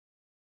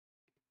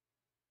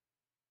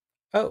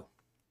Oh,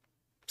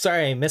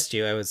 sorry I missed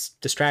you. I was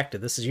distracted.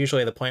 This is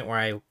usually the point where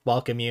I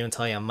welcome you and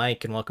tell you I'm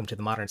Mike and welcome to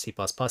the Modern C++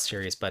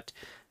 series, but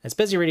I was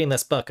busy reading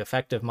this book,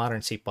 Effective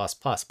Modern C++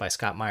 by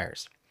Scott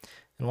Meyers.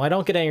 And while I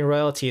don't get any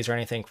royalties or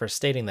anything for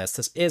stating this,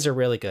 this is a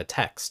really good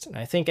text. And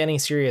I think any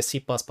serious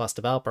C++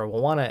 developer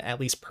will want to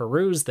at least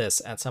peruse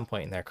this at some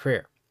point in their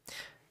career.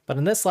 But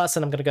in this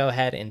lesson, I'm going to go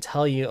ahead and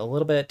tell you a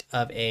little bit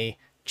of a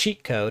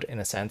cheat code, in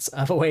a sense,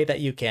 of a way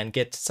that you can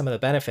get some of the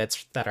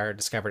benefits that are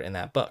discovered in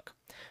that book.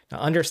 Now,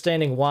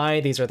 understanding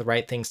why these are the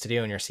right things to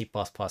do in your C++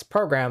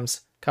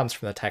 programs comes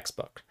from the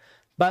textbook.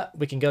 But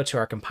we can go to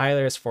our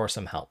compilers for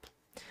some help.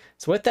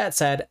 So with that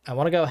said, I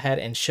want to go ahead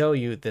and show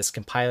you this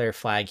compiler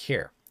flag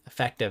here,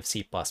 Effective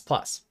C++.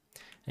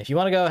 If you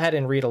want to go ahead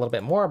and read a little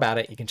bit more about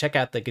it, you can check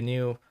out the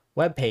GNU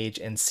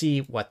webpage and see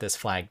what this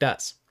flag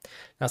does.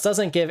 Now, this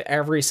doesn't give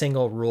every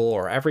single rule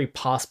or every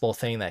possible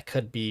thing that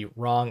could be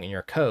wrong in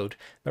your code,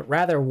 but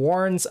rather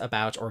warns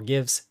about or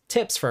gives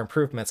tips for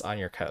improvements on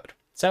your code.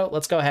 So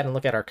let's go ahead and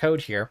look at our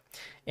code here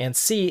and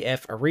see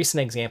if a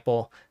recent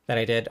example that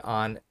I did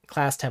on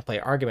class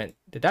template argument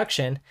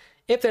deduction,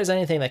 if there's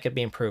anything that could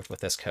be improved with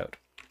this code.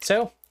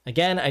 So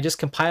again, I just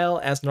compile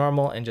as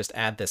normal and just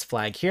add this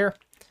flag here.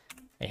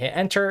 I hit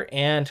enter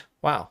and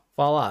wow,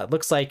 voila, it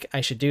looks like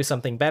I should do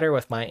something better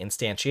with my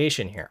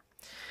instantiation here.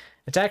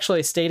 It's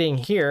actually stating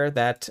here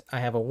that I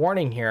have a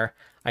warning here.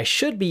 I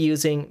should be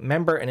using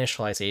member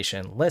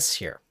initialization lists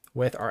here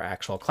with our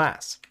actual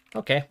class.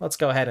 Okay, let's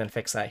go ahead and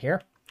fix that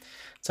here.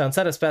 So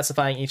instead of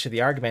specifying each of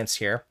the arguments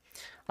here,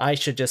 I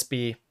should just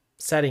be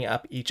setting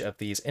up each of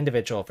these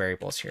individual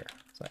variables here.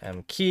 So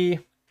m key,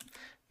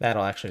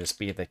 that'll actually just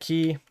be the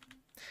key,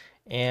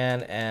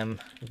 and m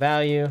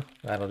value,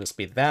 that'll just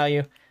be the value.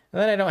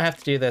 And then I don't have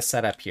to do this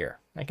setup here.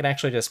 I can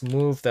actually just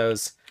move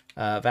those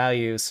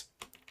values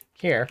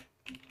here.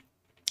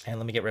 And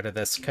let me get rid of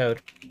this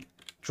code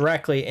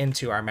directly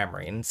into our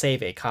memory and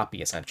save a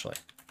copy essentially.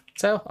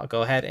 So I'll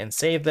go ahead and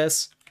save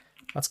this.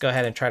 Let's go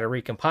ahead and try to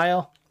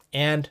recompile.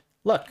 And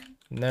look,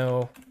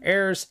 no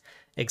errors.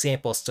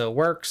 Example still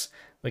works.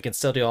 We can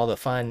still do all the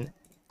fun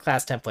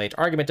class template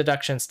argument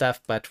deduction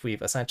stuff, but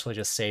we've essentially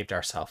just saved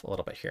ourselves a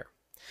little bit here.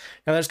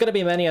 Now there's going to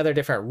be many other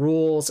different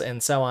rules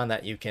and so on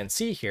that you can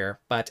see here,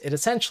 but it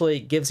essentially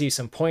gives you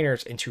some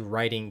pointers into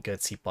writing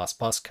good C++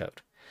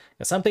 code.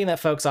 Now, something that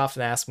folks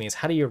often ask me is,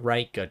 how do you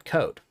write good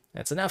code?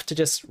 It's enough to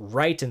just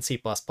write in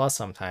C++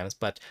 sometimes,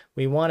 but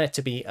we want it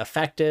to be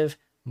effective,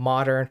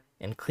 modern,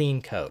 and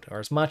clean code, or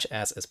as much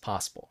as is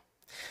possible.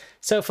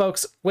 So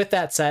folks, with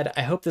that said,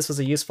 I hope this was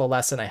a useful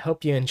lesson. I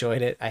hope you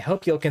enjoyed it. I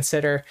hope you'll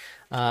consider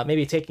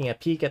maybe taking a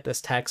peek at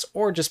this text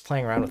or just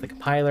playing around with the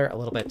compiler a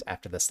little bit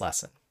after this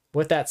lesson.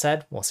 With that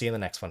said, we'll see you in the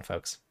next one,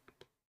 folks.